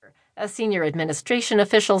a senior administration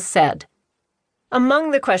official said.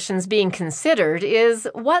 Among the questions being considered is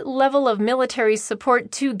what level of military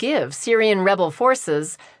support to give Syrian rebel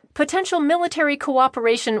forces, potential military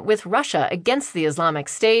cooperation with Russia against the Islamic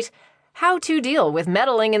State, how to deal with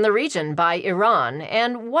meddling in the region by Iran,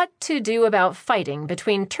 and what to do about fighting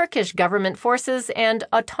between Turkish government forces and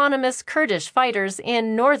autonomous Kurdish fighters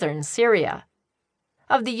in northern Syria.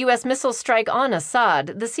 Of the U.S. missile strike on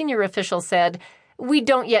Assad, the senior official said, "We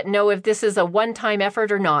don't yet know if this is a one-time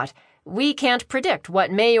effort or not. We can't predict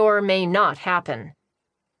what may or may not happen."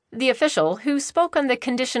 The official, who spoke on the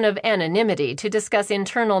condition of anonymity to discuss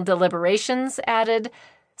internal deliberations, added,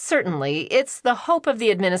 "Certainly, it's the hope of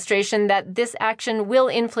the administration that this action will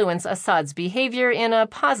influence Assad's behavior in a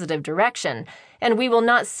positive direction, and we will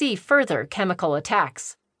not see further chemical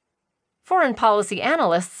attacks." Foreign policy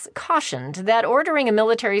analysts cautioned that ordering a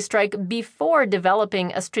military strike before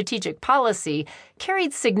developing a strategic policy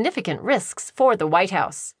carried significant risks for the White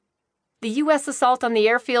House. The U.S. assault on the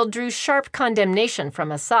airfield drew sharp condemnation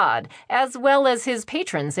from Assad, as well as his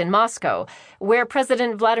patrons in Moscow, where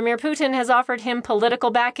President Vladimir Putin has offered him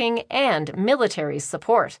political backing and military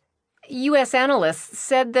support. U.S. analysts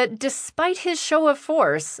said that despite his show of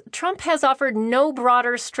force, Trump has offered no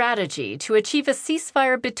broader strategy to achieve a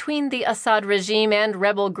ceasefire between the Assad regime and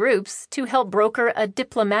rebel groups to help broker a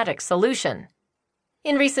diplomatic solution.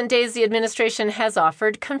 In recent days, the administration has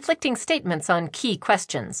offered conflicting statements on key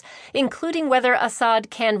questions, including whether Assad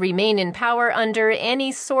can remain in power under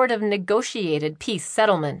any sort of negotiated peace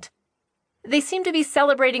settlement. They seem to be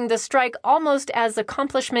celebrating the strike almost as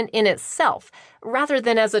accomplishment in itself, rather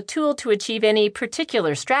than as a tool to achieve any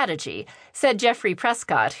particular strategy, said Jeffrey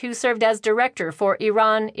Prescott, who served as director for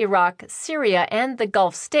Iran, Iraq, Syria, and the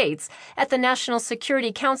Gulf states at the National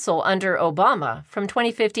Security Council under Obama from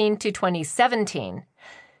 2015 to 2017.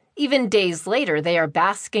 Even days later, they are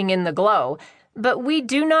basking in the glow, but we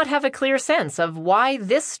do not have a clear sense of why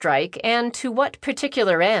this strike and to what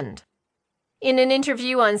particular end. In an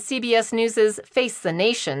interview on CBS News' Face the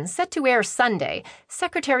Nation, set to air Sunday,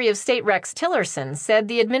 Secretary of State Rex Tillerson said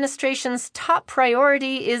the administration's top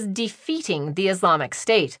priority is defeating the Islamic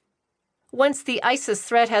State. "Once the ISIS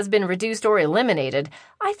threat has been reduced or eliminated,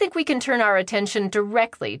 I think we can turn our attention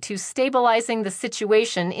directly to stabilizing the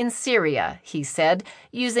situation in Syria," he said,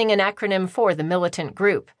 using an acronym for the militant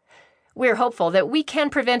group. "We're hopeful that we can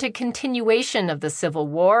prevent a continuation of the civil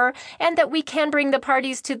war and that we can bring the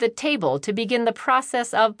parties to the table to begin the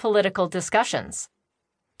process of political discussions."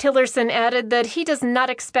 Tillerson added that he does not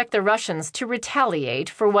expect the Russians to retaliate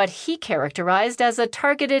for what he characterized as a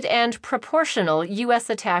targeted and proportional U.S.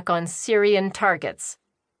 attack on Syrian targets.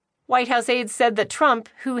 White House aides said that Trump,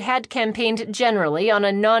 who had campaigned generally on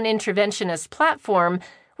a non-interventionist platform,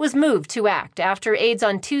 was moved to act after aides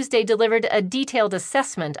on Tuesday delivered a detailed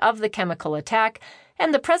assessment of the chemical attack,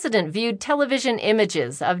 and the president viewed television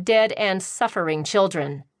images of dead and suffering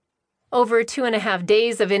children. Over 2.5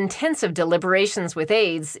 days of intensive deliberations with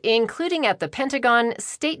aides, including at the Pentagon,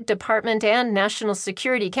 State Department, and National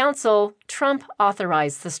Security Council, Trump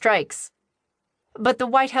authorized the strikes. But the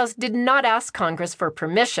White House did not ask Congress for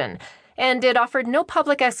permission, and it offered no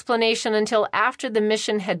public explanation until after the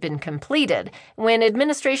mission had been completed, when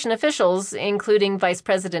administration officials, including Vice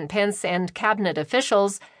President Pence and cabinet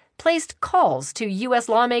officials, placed calls to U.S.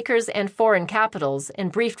 lawmakers and foreign capitals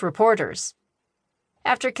and briefed reporters.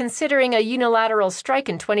 After considering a unilateral strike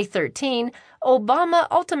in 2013, Obama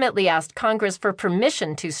ultimately asked Congress for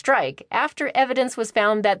permission to strike after evidence was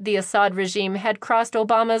found that the Assad regime had crossed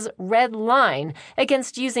Obama's red line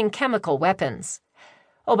against using chemical weapons.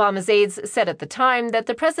 Obama's aides said at the time that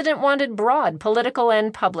the president wanted broad political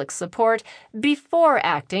and public support before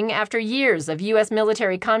acting after years of U.S.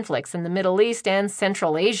 military conflicts in the Middle East and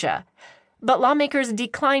Central Asia. But lawmakers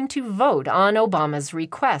declined to vote on Obama's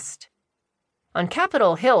request. On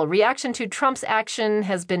Capitol Hill, reaction to Trump's action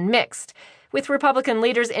has been mixed, with Republican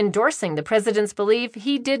leaders endorsing the president's belief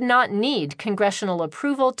he did not need congressional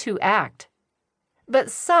approval to act. But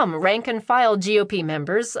some rank-and-file GOP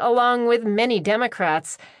members, along with many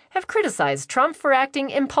Democrats, have criticized Trump for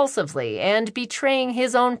acting impulsively and betraying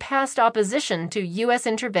his own past opposition to U.S.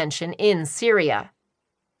 intervention in Syria.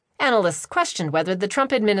 Analysts questioned whether the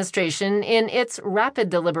Trump administration, in its rapid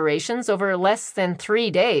deliberations over less than 3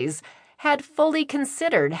 days, had fully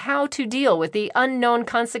considered how to deal with the unknown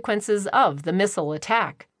consequences of the missile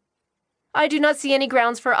attack. "I do not see any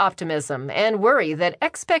grounds for optimism and worry that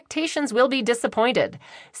expectations will be disappointed,"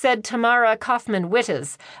 said Tamara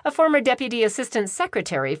Kaufman-Wittes, a former Deputy Assistant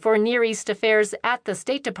Secretary for Near East Affairs at the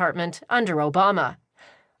State Department under Obama.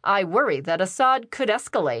 "I worry that Assad could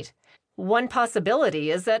escalate. One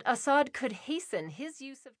possibility is that Assad could hasten his use of